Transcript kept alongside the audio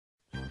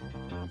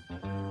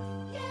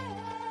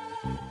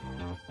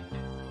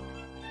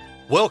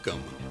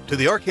Welcome to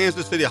the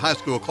Arkansas City High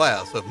School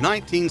class of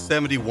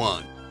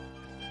 1971.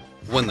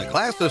 When the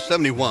class of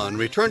 71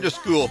 returned to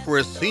school for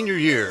his senior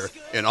year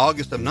in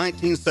August of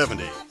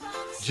 1970,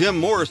 Jim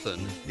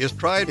Morrison is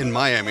tried in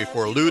Miami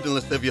for lewd and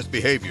lascivious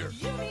behavior.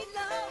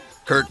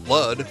 Kurt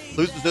Flood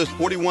loses his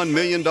 $41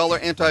 million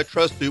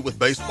antitrust suit with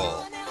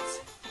baseball.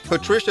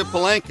 Patricia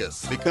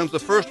Palankis becomes the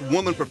first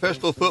woman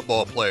professional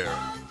football player.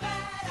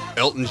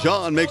 Elton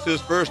John makes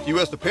his first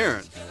U.S.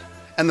 appearance,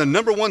 and the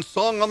number one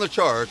song on the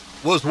chart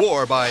was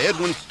War by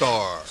Edwin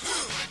Starr.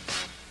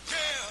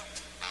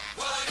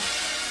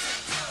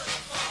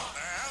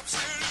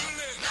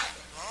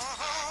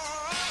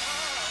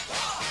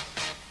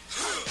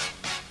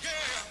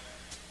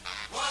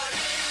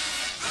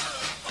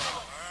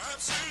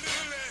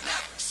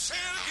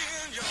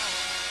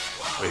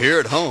 Here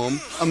at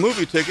home, a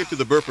movie ticket to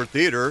the Burford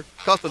Theater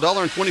cost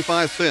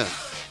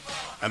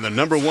 $1.25, and the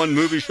number one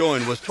movie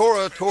showing was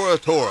Tora, Tora,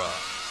 Tora.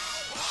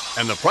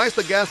 And the price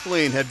of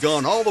gasoline had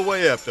gone all the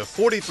way up to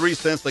 43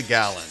 cents a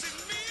gallon.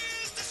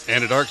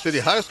 And at Ark City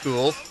High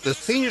School, the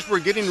seniors were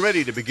getting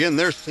ready to begin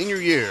their senior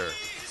year,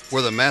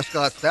 where the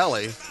mascot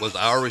Sally was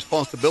our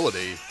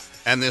responsibility,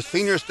 and the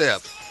senior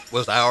steps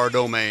was our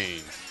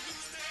domain.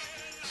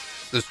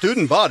 The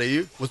student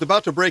body was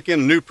about to break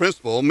in a new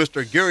principal,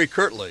 Mr. Gary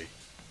Kirtley.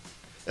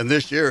 And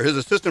this year, his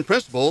assistant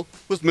principal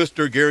was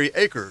Mr. Gary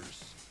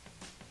Akers.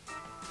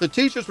 The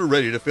teachers were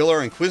ready to fill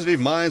our inquisitive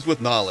minds with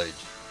knowledge,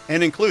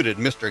 and included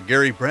Mr.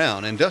 Gary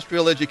Brown,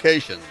 Industrial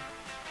Education,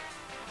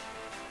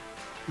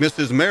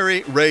 Mrs.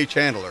 Mary Ray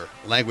Chandler,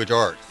 Language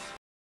Arts,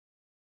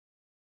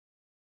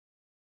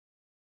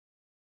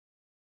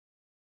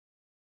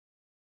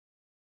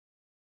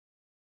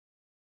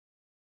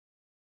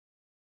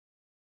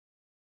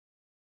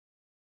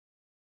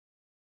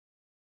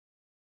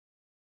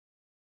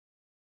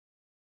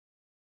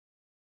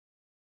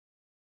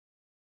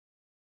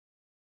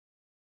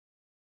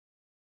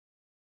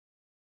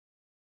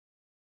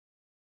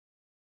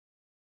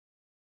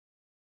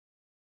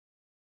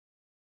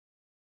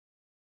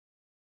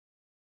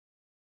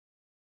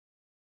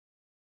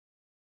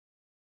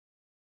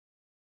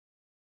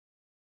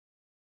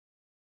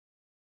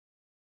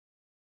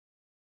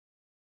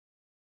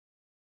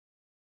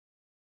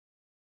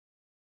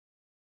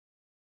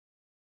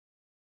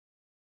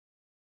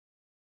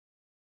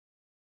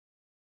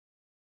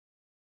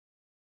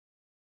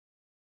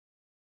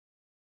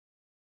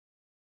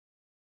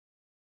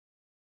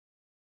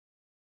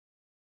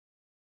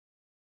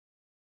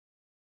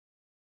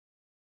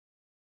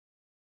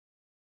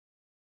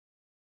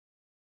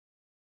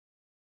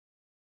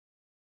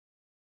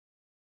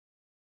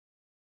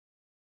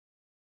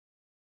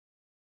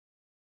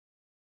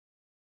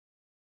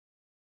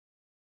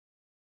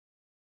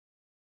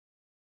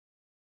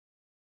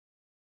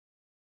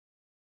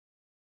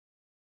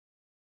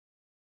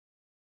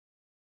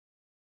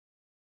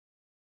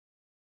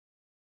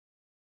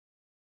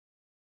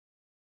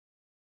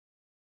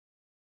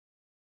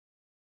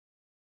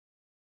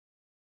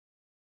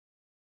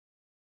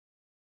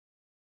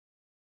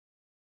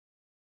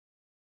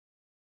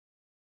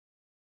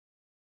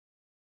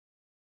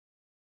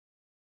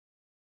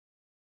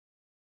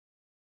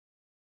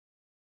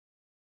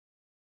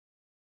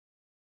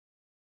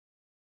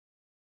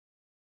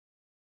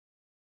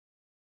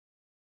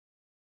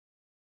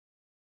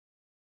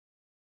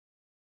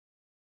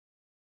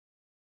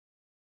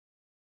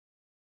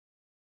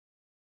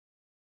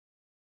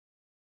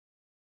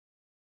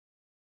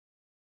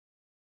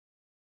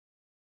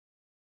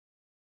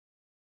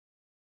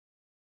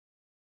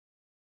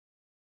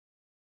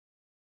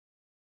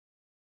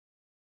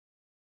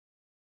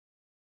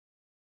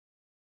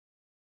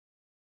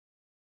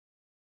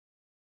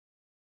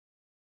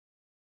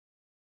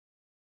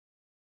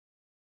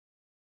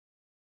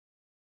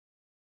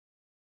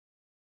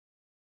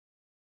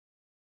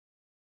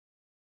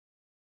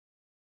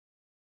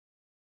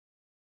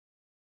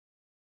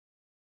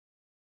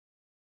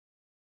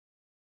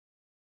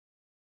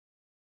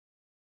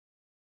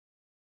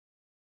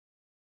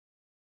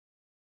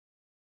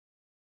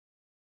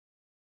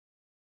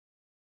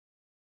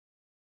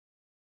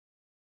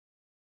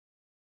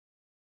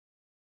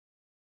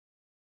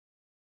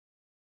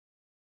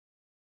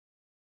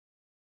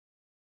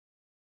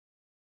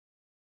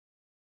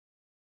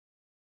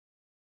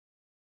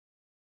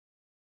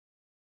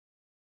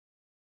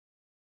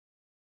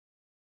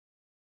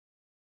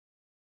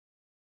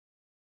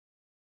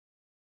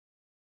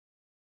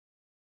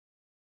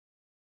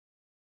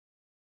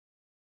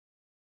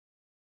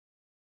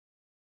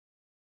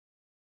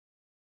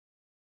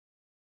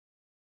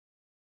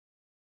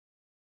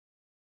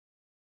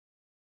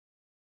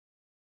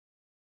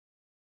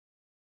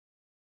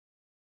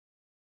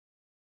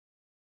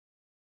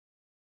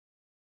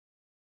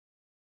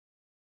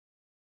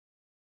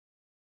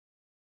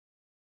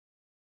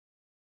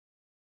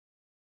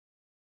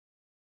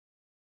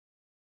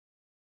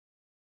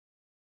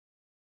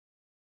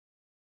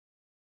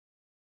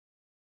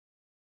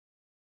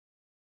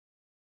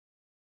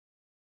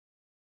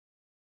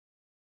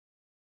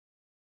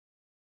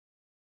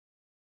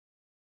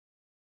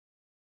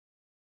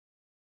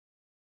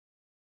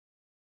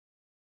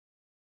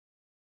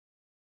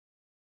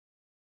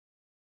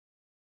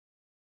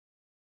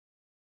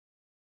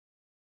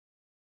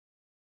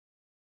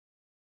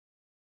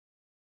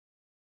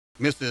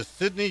 Mrs.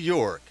 Sidney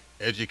York,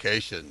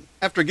 Education.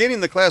 After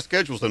getting the class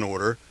schedules in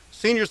order,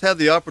 seniors had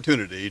the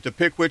opportunity to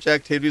pick which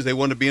activities they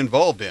want to be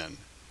involved in.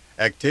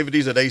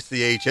 Activities at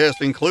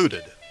ACHS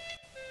included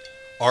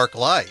Arc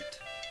Light,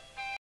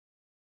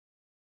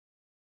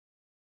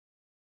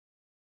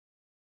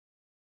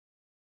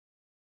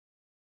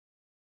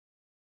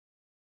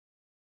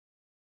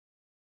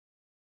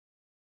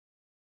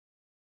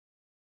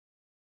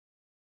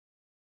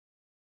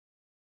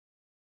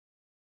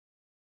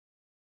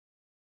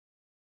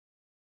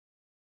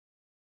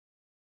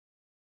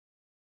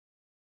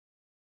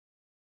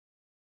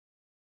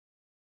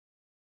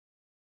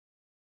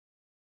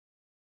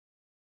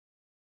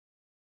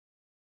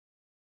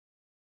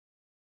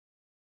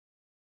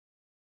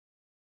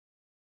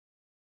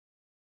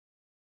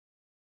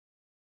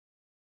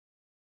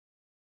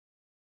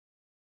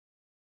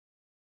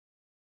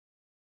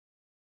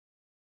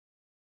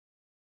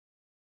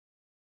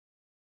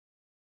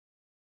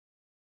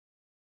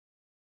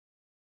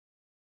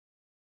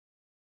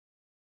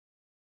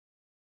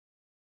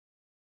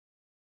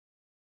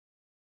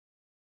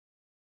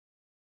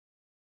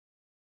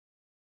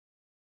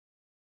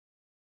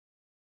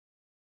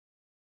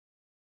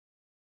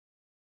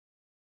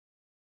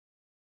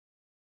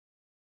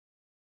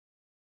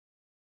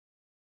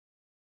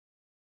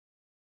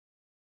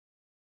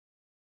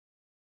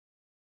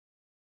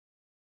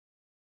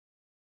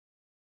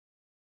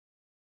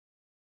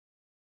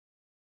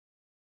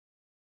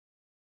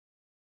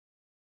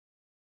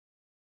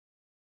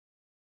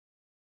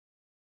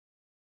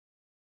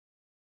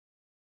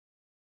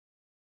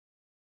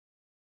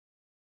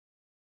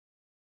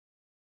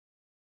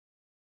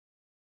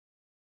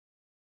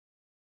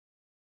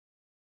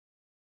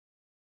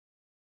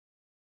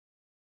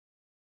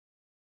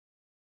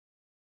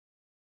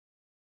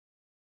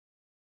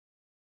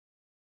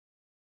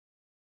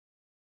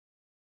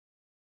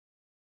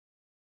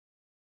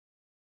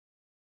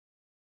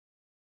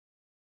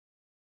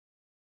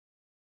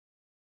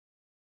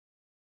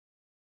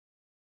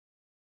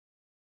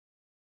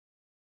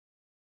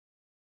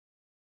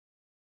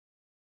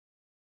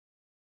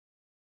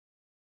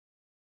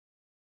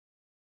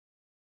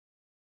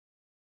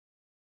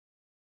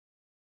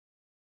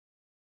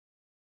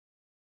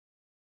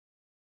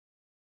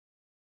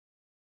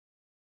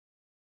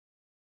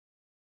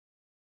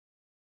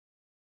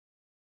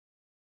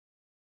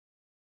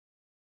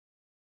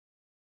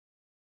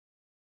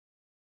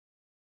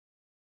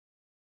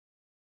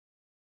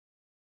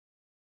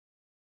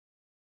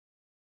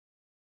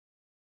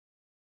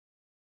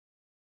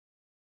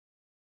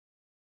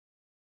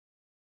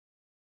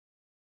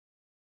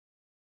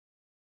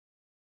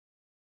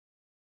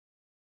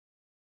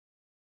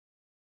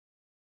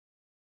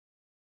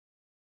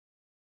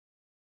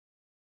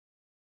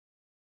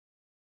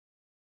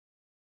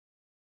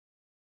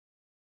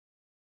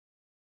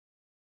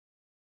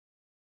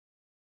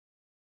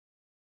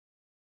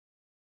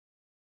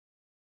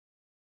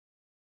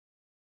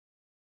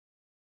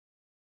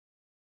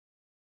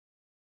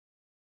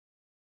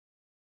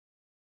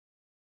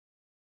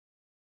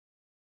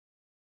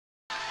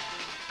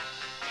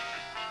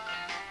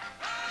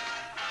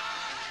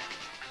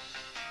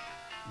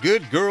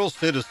 Good Girl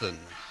Citizen.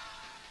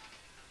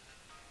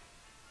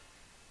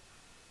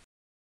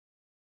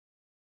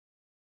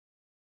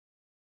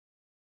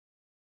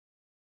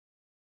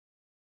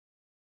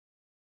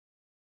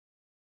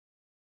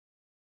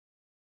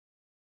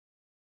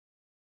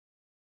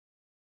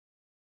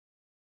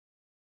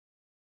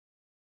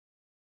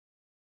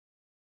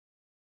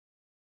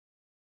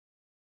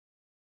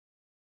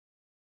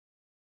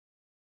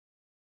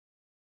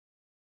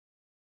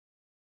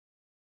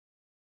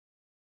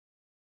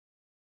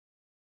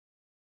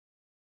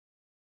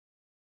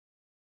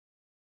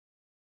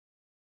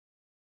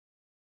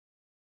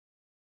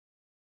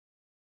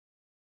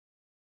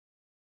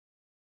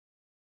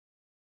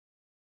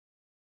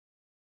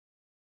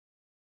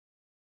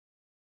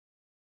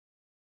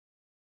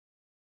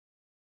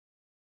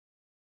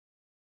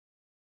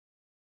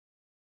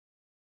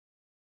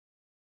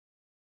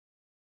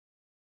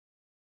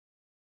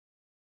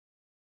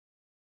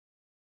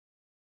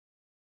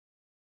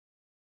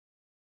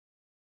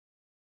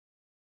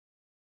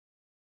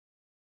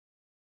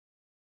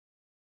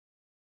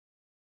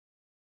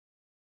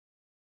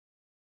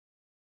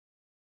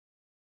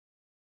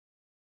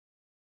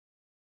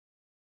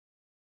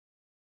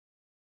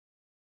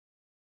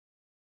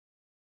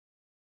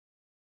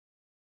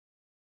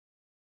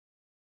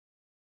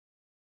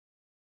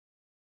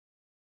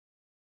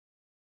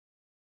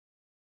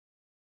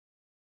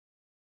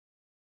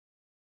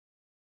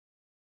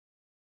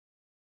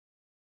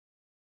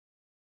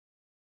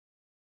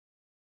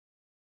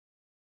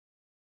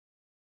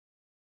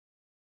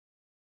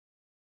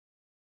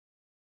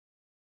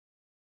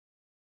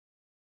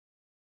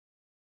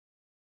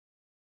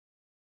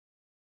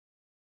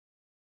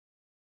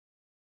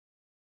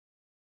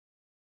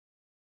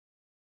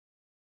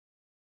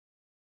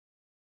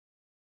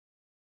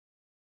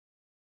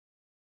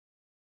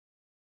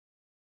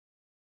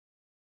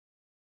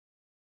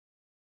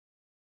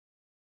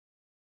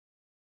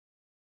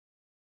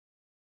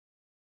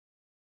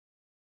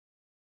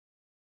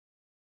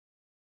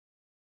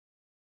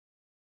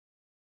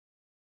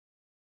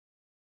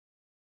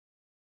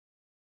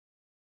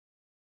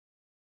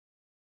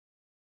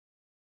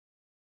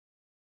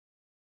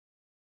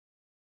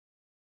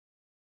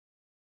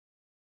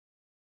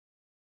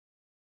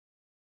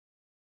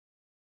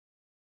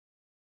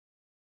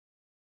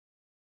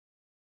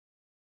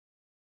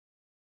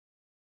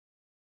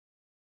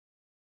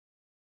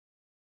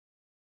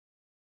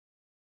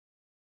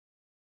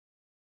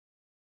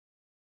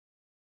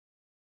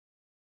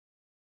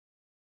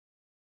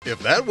 If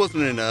that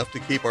wasn't enough to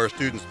keep our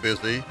students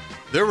busy,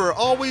 there were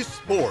always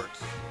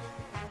sports.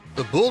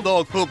 The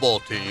Bulldog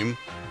football team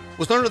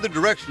was under the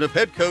direction of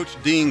head coach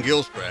Dean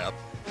Gilstrap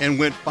and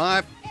went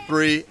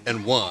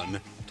 5-3-1,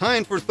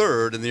 tying for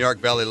third in the Ark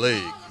Valley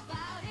League.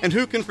 And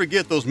who can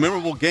forget those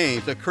memorable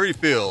games at Curry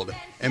Field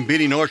and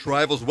beating arch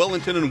rivals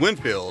Wellington and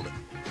Winfield,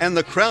 and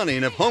the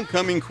crowning of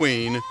homecoming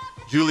queen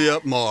Julia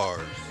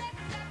Mars.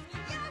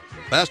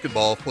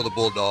 Basketball for the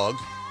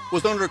Bulldogs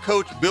was under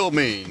coach Bill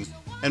Means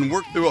and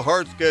worked through a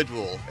hard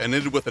schedule and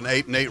ended with an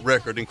 8-8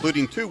 record,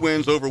 including 2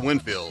 wins over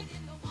Winfield.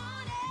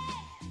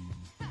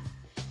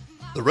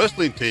 The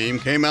wrestling team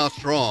came out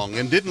strong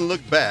and didn't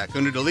look back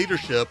under the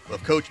leadership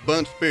of Coach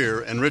Bunt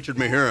Spear and Richard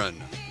Mahiran.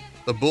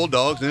 The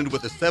Bulldogs ended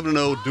with a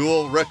 7-0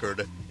 dual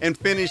record and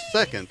finished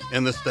second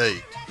in the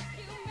state.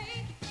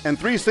 And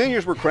 3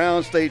 seniors were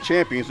crowned state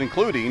champions,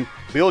 including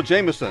Bill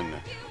Jameson,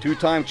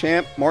 2-time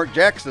champ Mark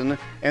Jackson,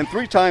 and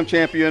 3-time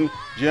champion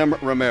Jim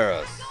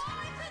Ramirez.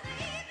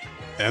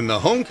 And the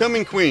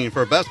homecoming queen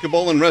for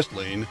basketball and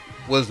wrestling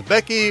was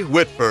Becky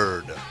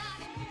Whitford.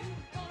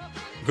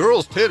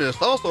 Girls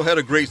tennis also had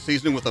a great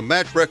season with a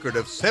match record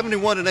of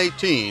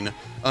 71-18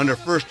 under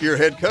first-year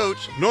head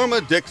coach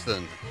Norma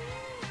Dixon.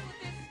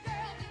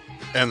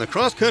 And the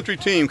cross-country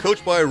team,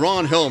 coached by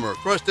Ron Helmer,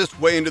 thrust its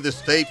way into the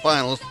state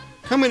finals,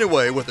 coming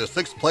away with a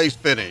 6th-place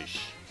finish.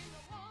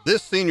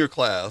 This senior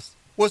class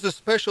was a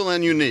special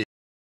and unique.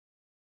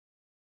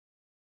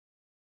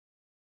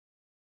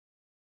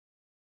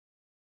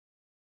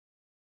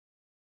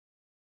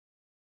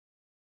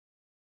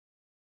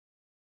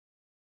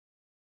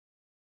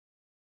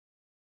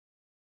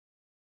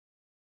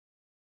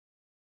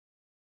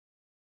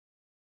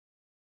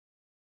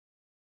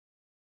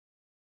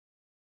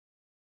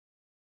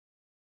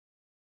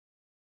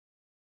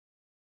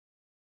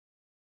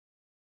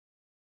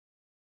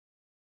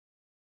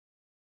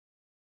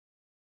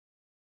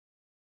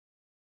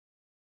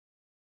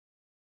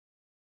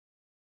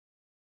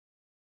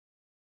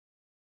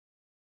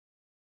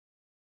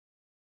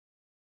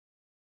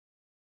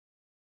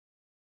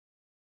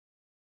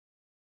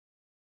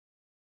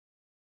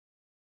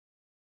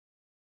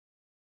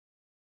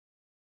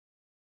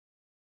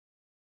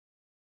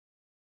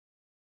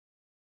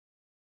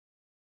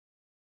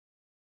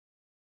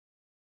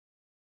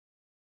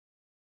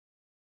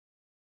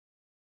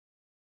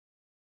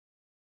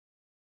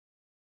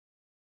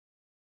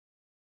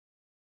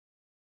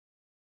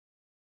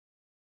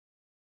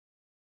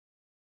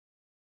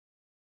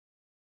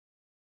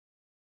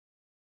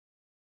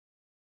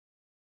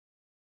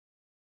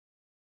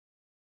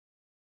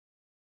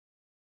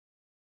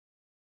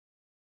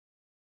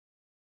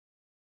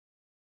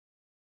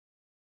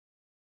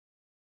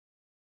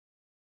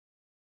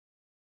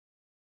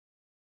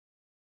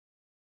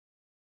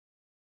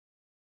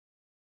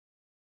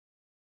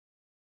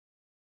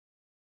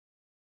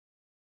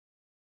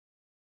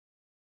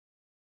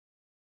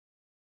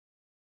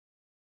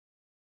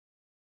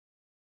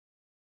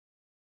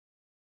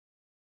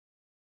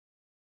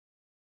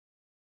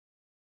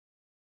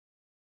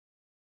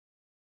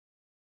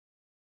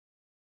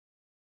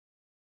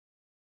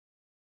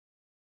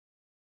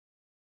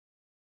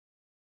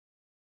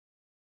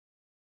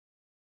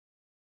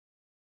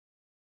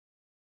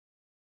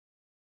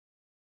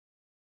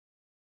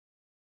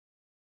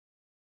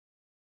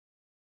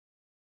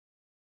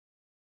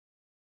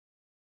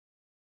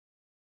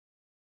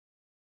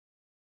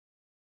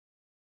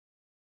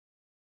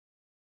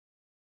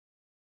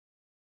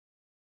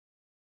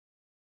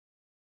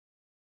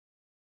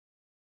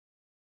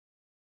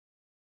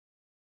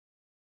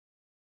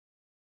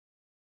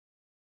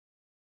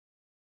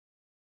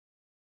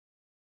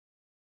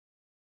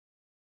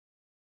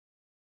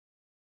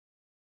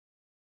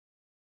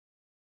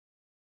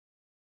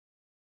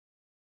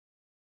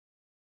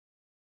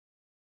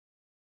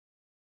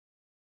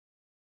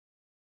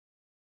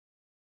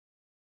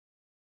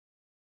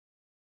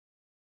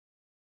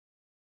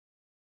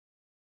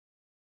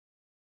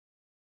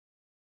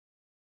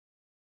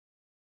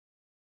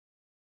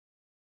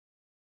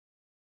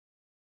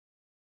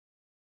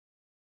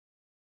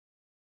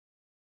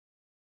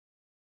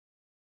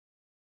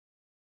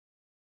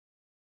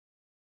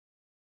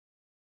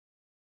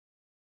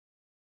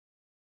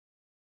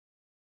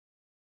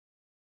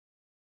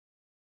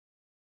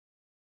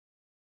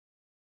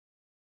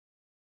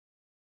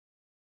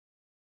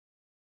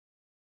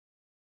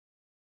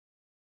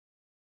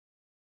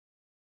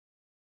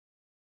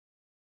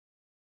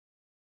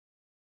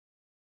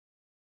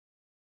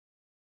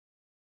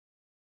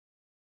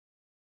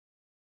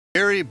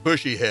 Gary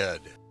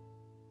Bushyhead,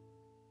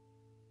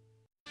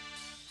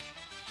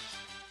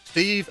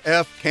 Steve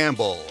F.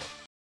 Campbell,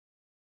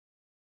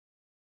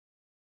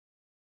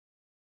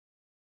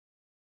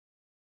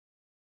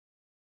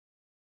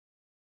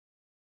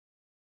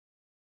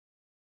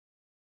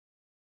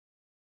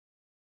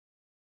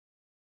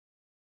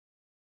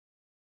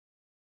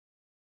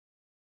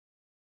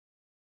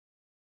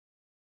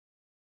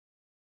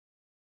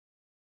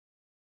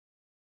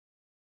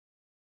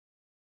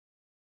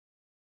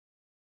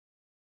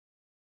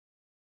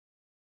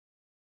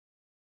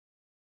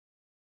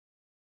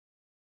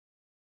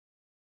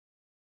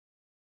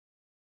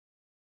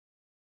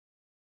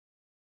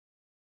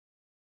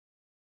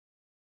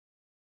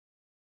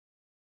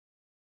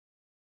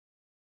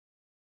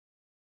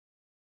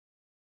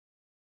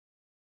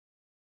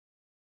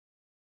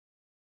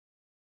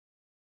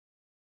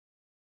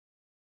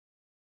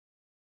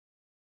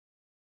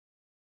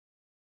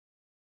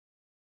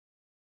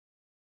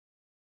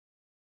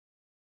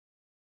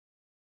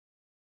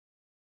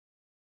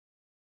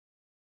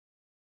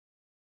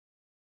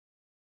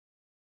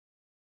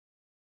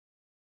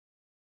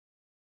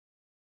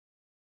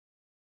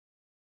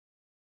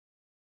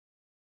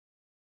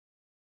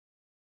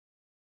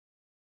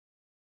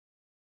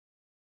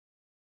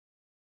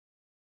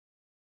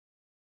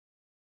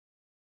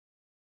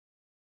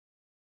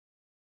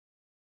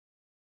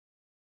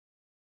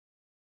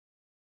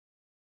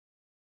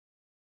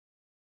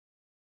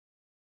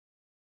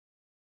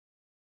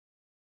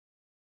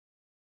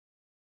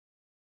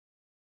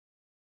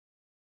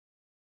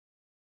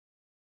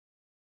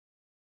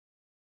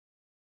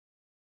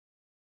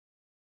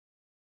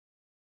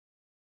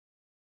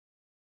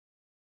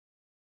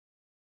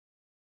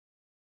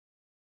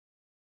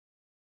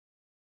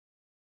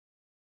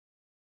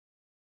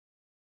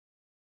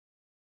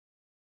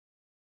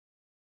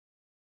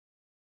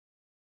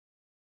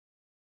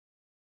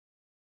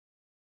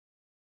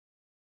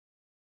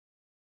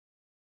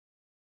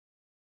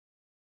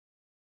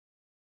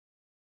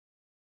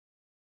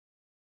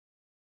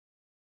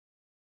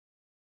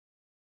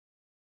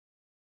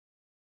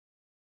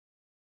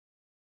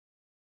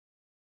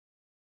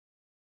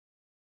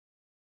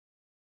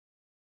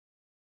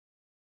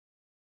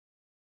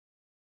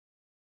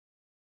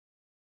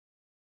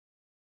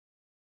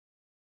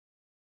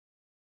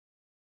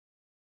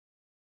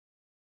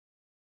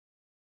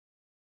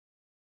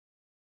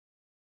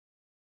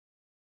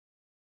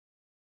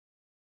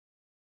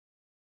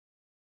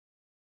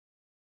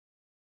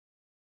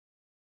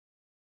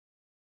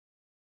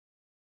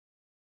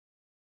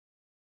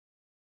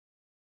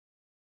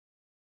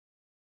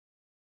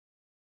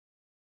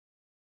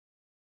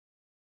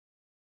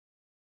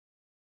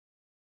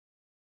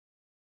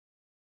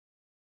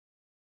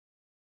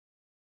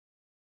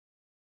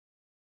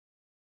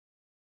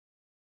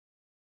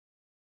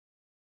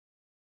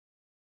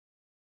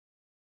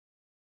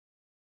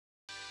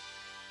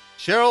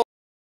 Cheryl.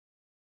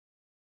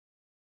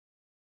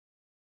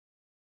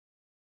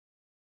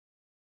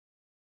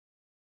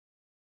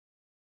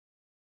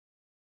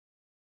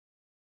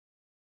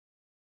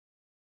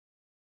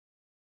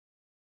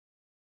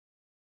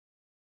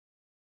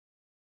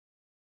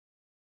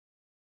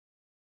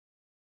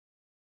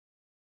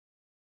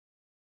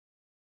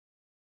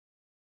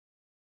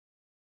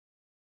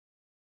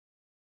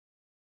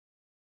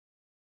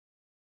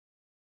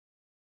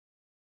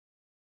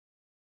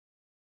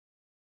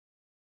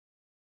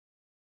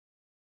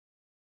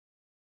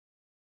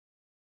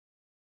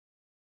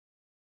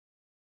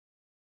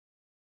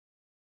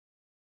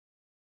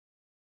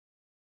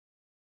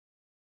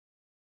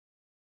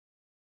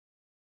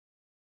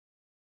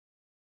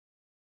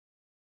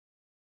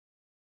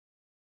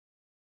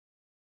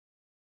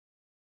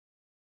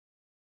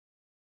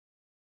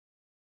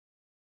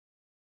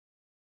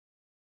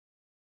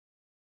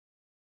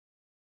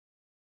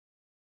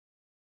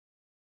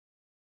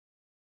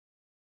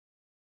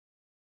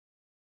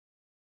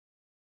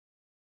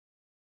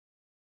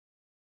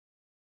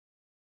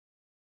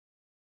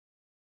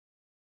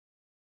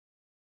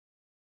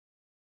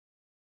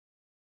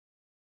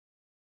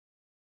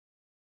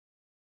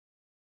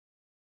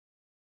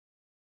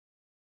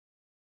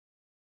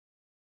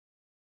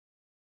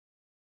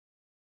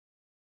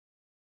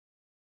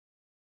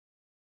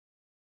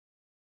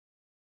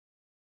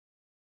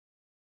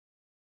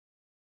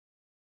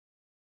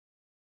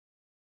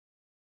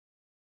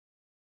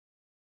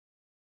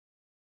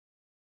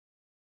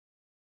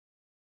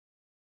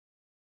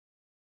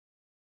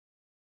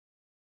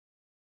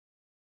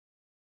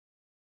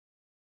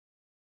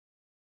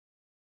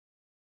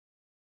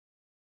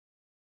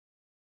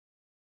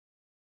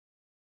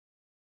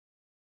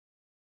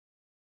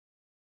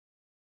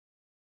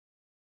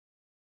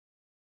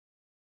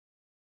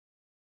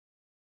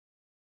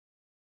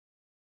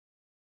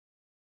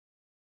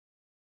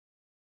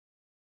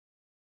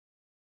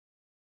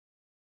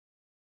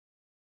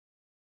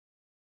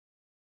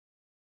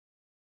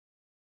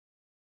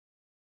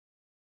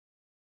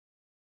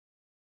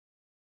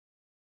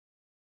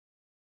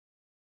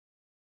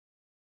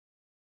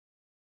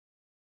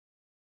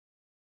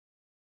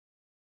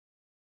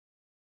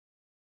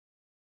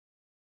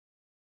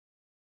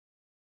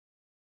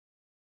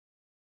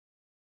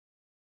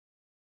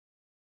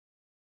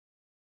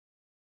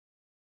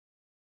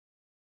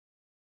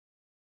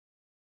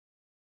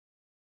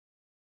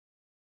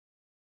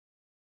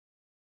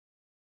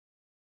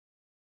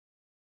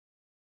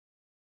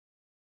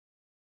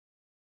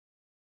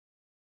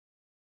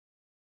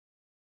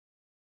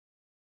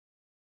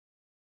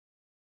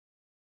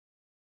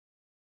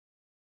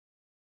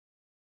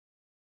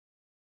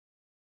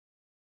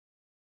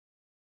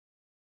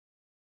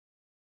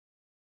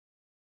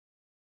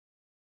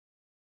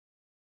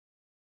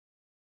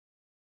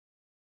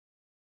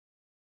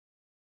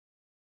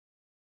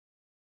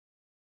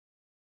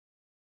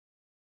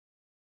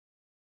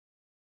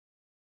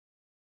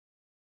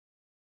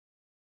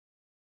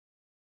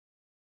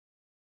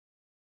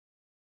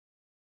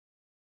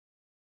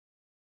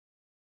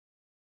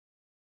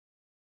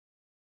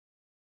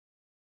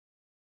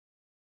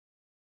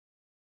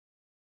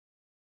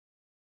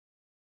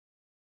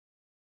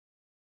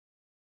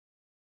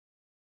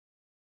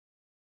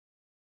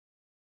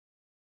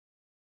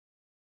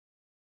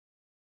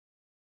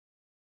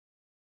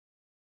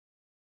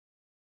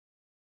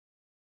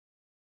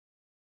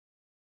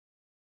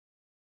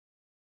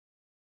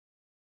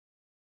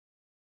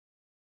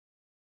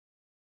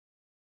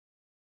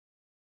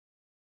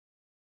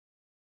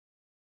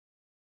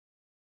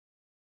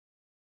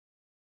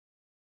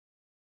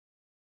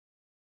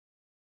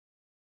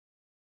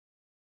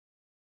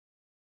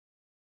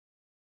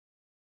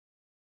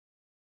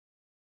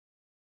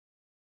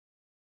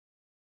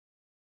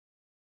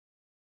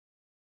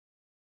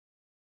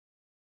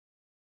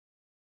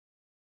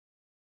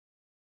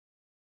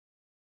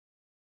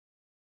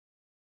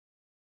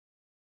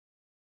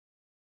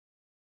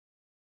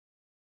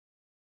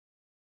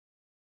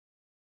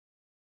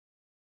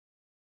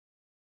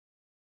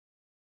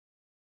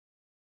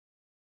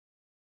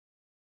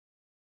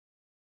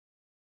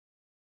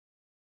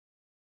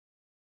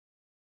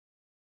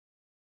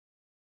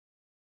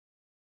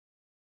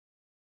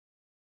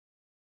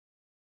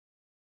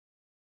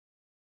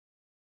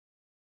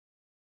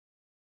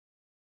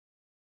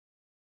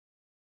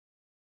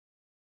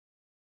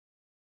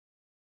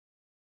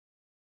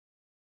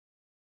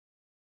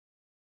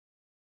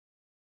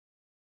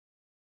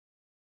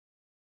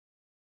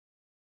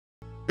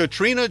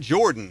 Katrina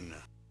Jordan.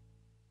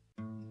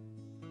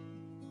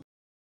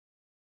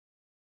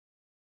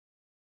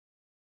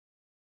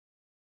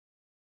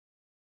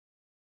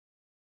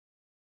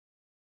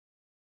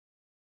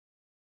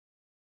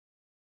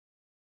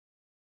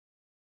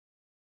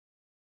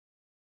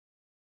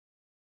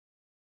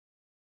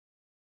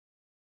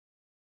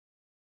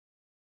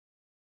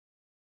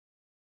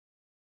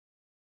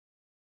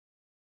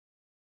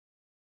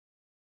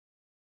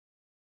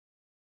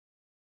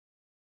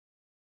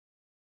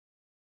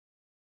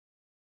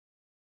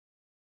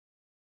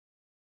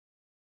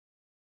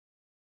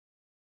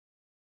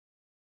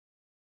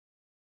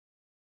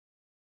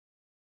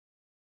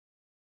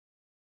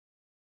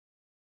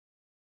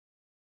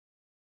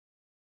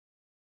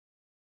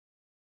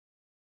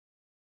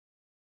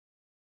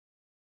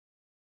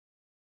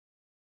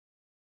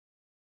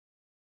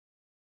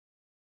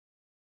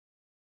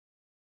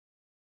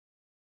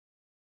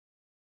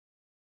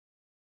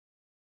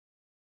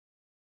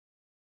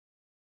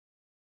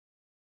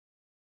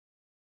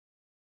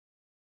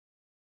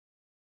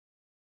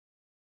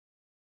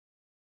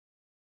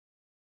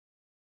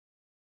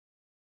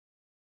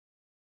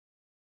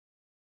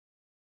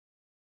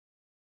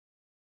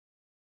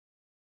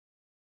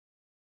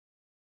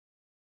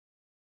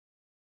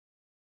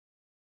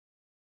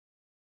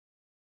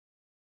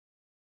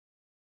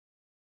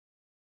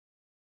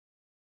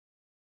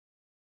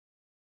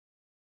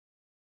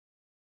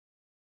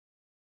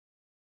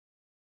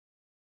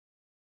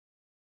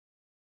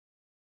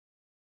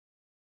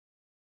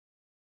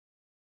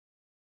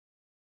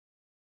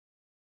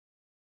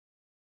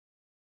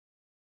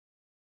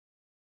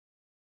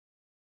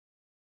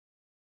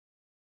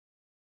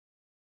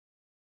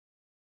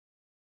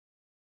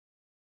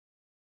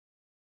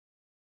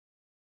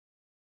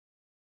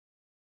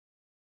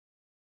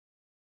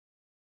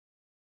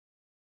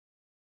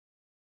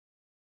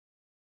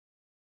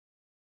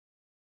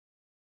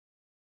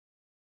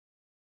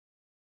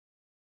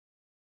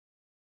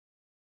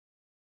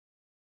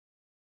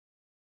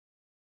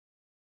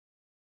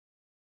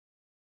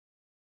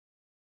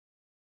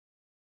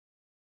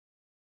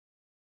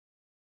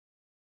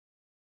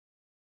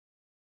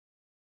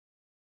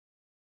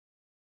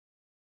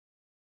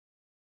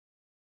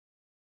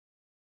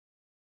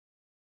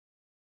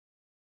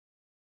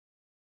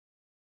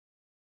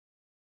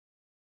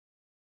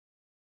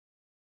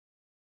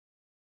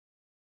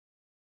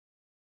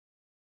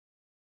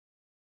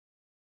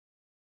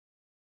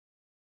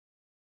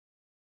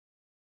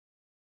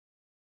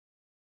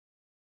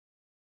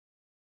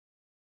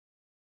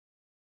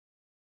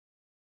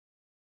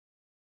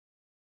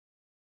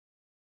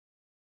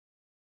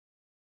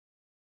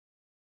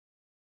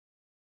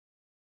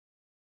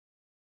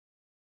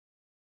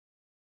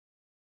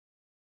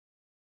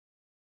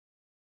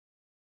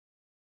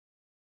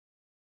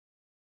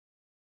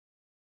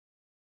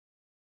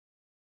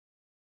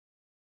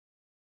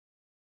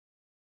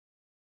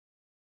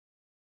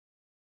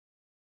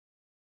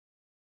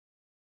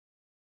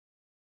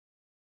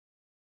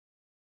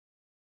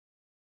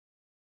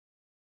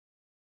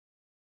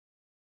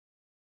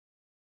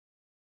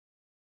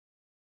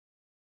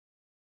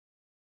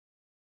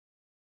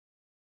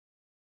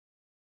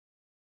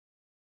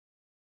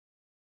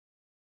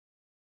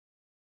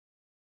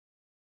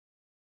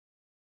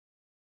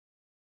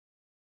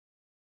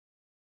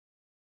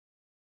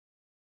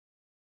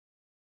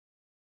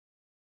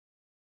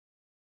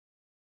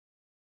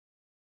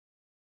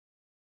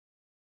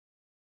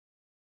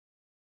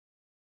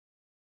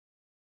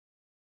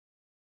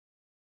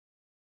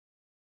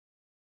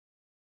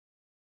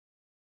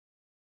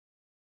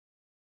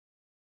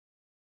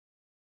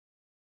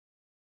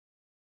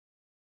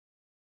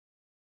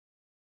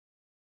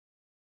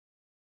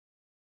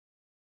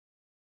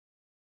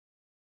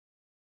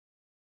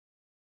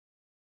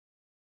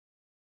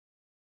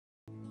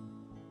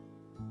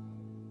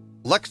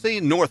 Lexi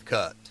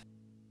Northcutt.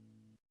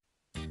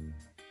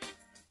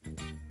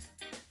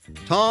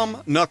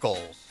 Tom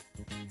Knuckles.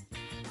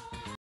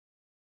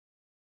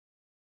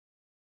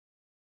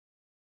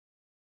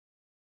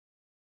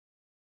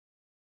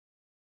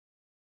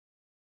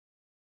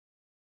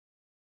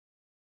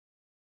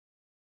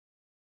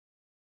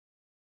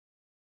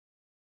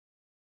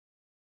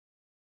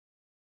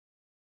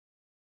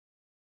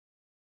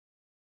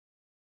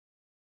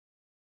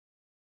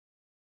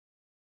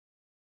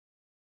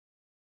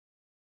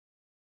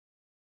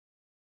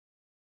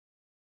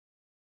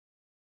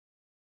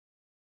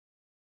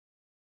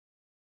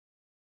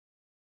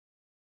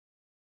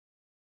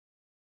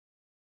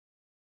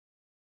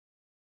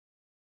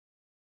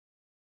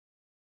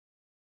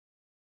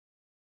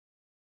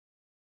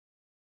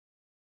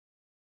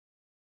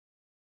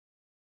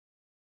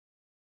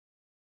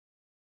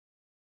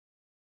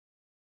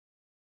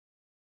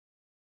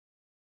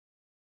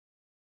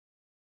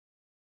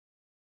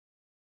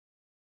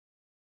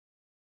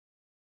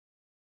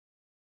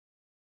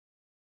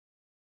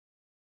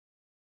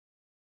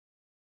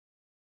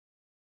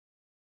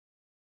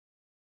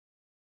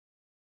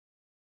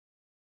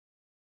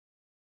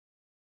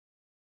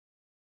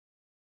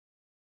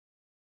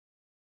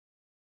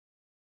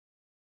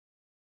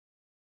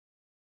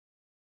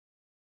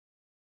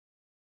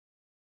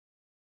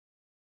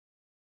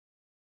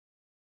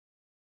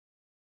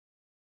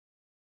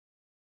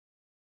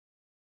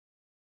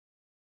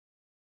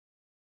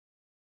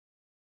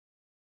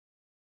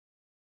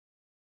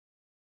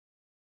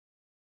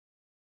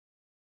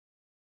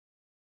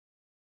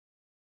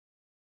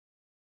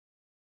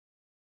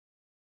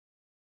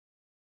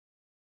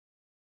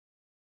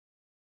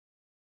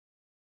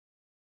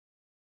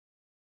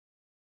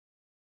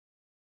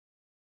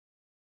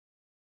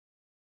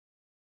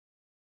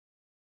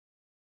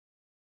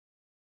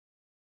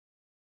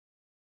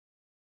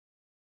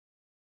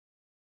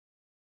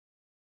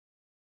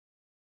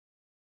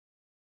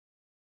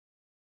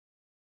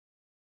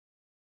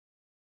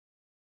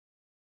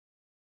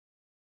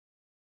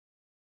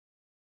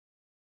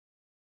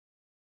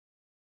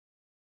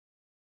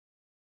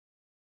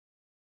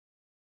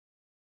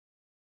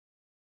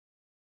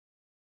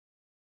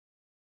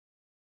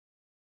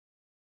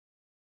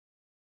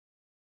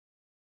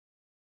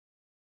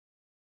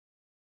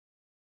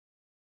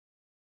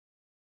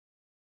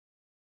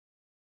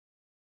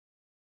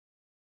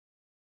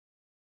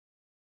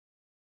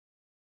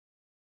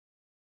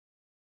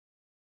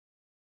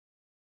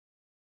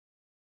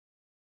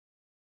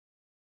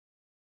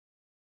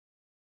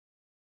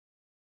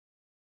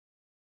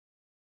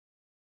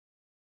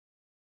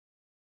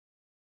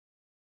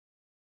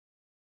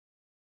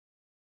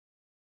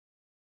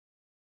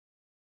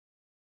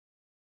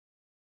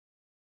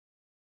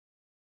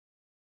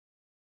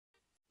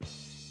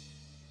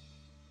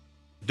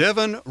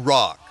 Devin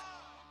Rock.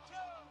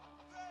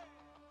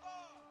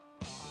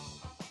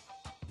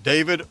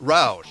 David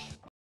Roush.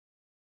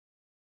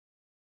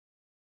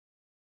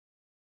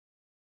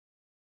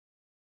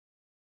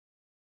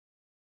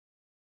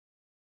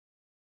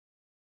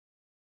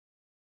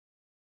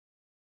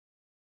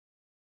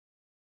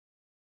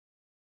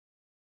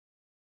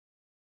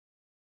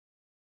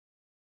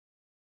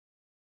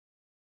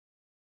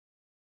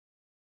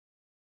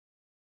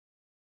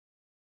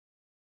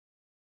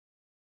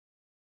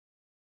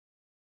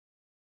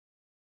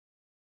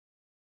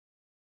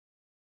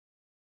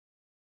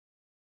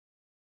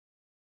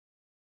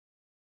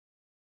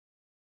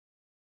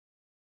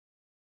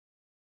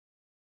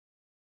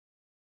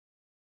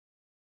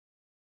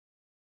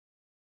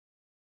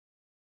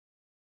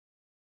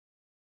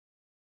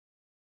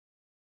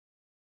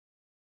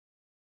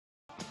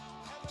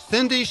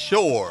 Cindy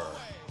Shore.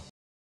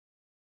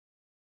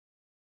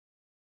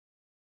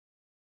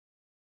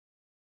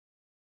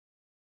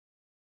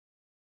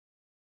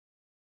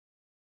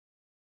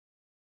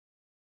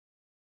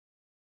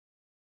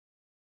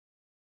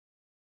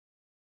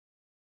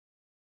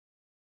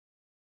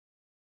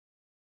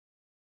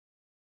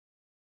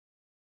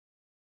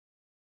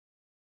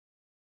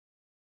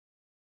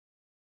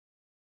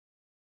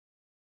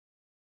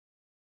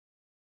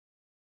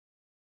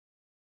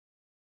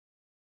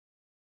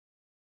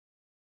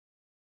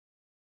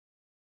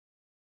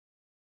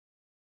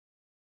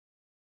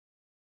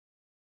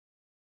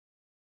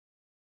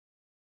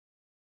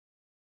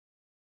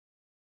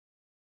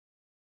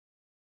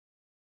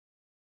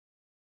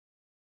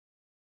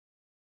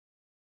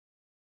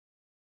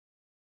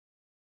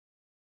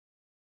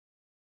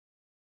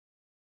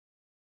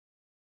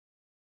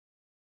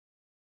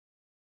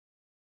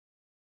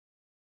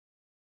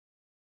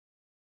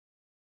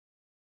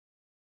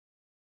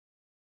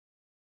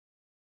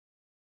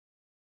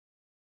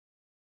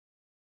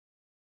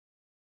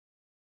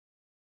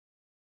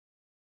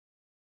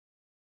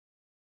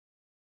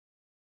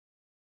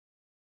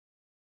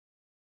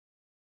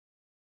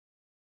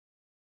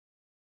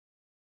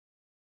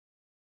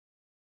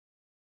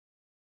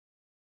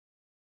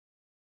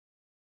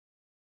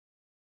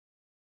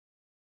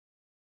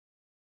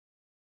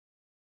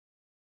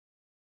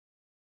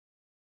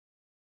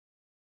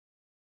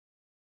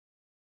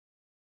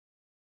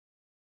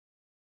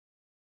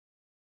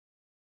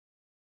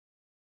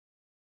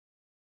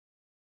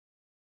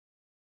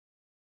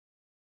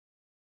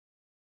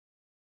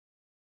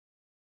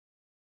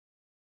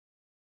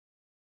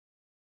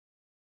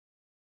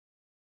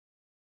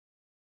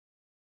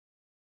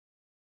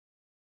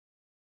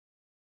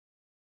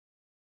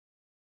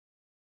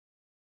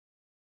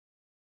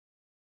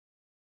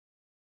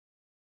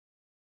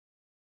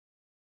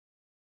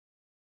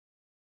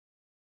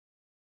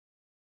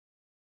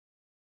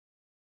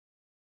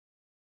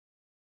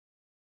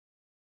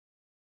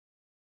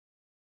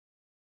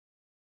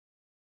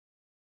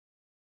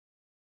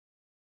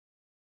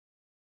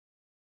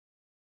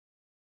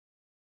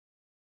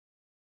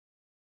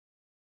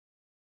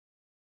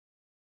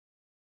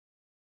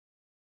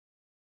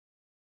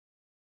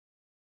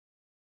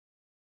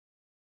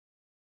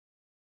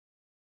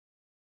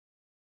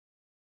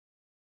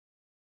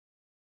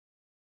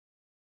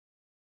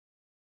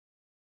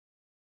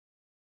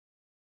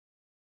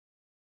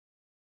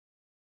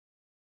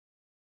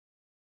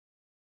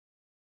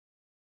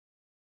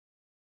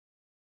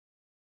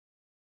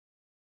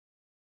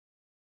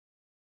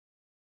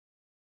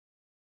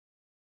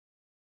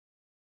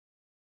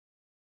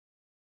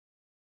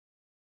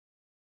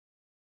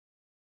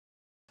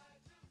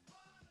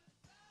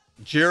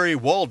 Jerry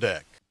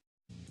Waldeck,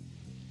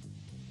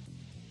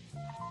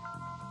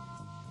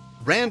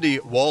 Randy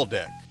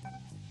Waldeck,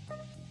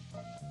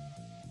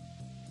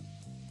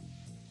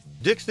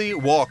 Dixie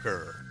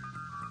Walker,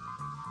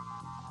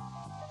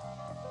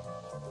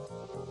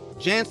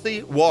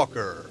 Jancy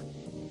Walker,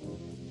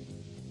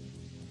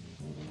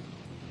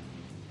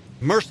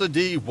 Mercy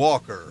D.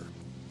 Walker,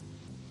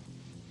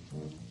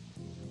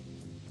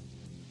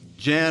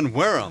 Jan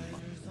Wareham,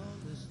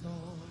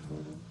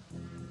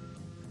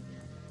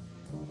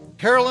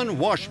 Carolyn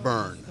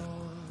Washburn,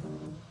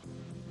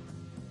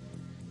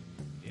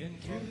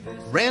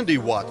 Randy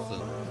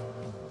Watson,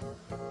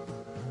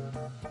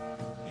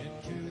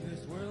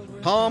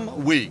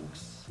 Tom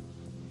Weeks,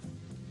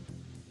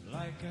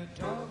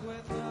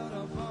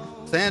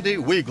 Sandy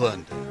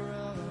Wiegland,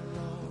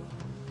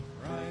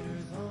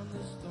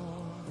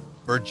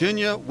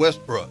 Virginia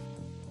Westbrook,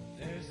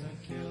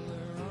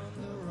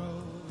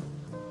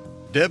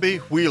 Debbie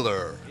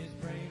Wheeler,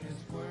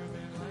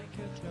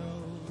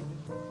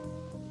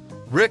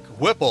 Rick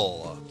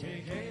Whipple,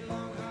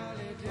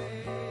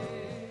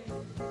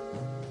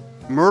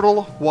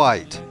 Myrtle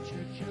White,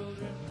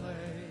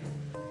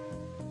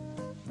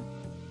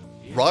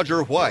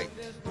 Roger White,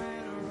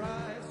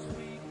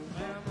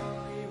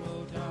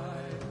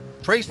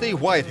 Tracy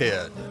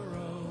Whitehead,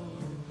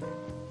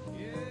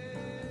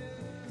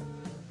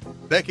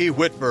 Becky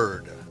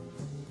Whitford,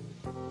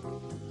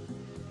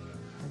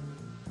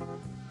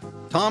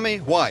 Tommy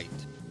White,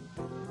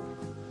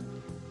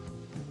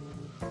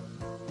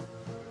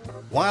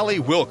 Wiley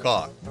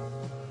Wilcock,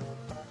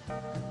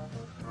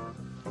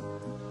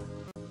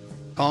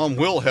 Tom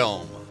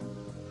Wilhelm,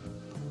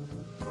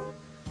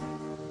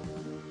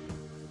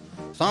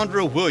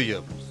 Sandra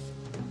Williams,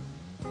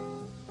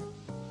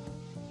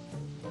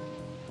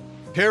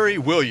 Perry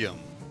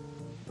Williams,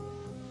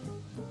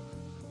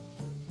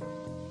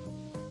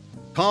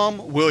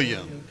 Tom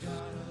Williams,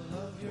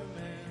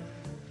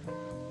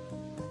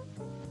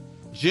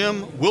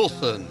 Jim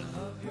Wilson,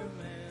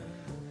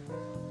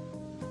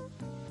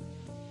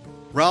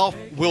 Ralph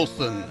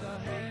Wilson,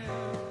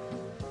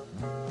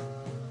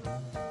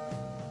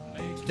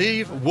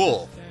 Steve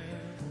Wolf,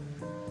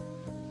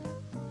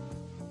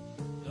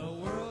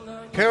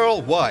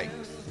 Carol White,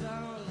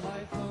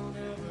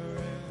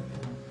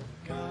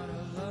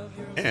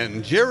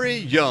 and Jerry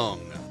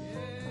Young.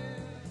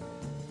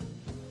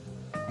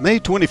 May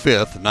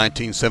 25th,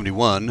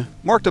 1971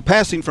 marked a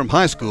passing from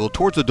high school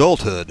towards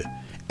adulthood,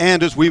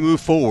 and as we move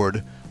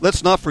forward,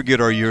 let's not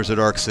forget our years at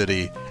Ark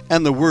City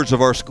and the words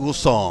of our school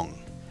song.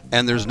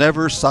 And there's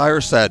never sigh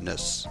or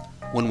sadness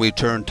when we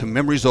turn to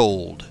memories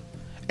old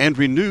and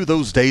renew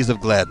those days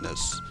of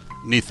gladness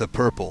 'neath the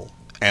purple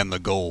and the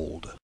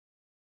gold.